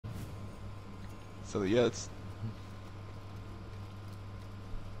So yeah, it's.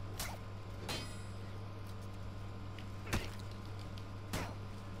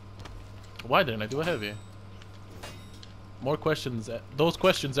 Why didn't I do a heavy? More questions, those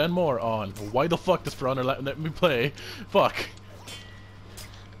questions and more on why the fuck does For Honor let me play? Fuck.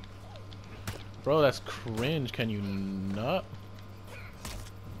 Bro, that's cringe. Can you not?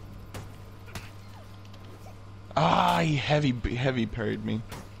 Ah, he heavy parried me,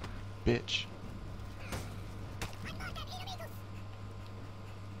 bitch.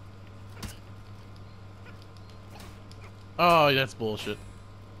 Oh, that's bullshit.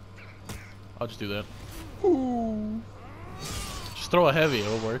 I'll just do that. Ooh. Just throw a heavy,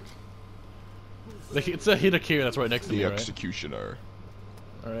 it'll work. It's a Hitakiri that's right next to me, The right? Executioner.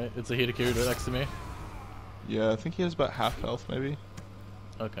 Alright, it's a Hitakiri right next to me. Yeah, I think he has about half health, maybe.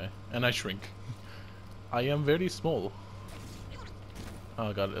 Okay, and I shrink. I am very small.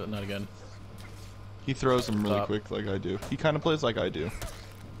 Oh god, not again. He throws them really Stop. quick, like I do. He kind of plays like I do.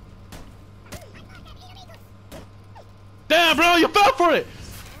 Damn, bro, you fell for it!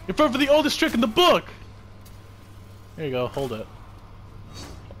 You fell for the oldest trick in the book! Here you go, hold it.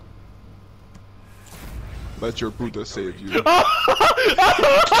 Let your Buddha save you.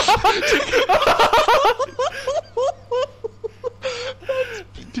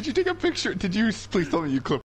 Did you take a picture? Did you please tell me you clipped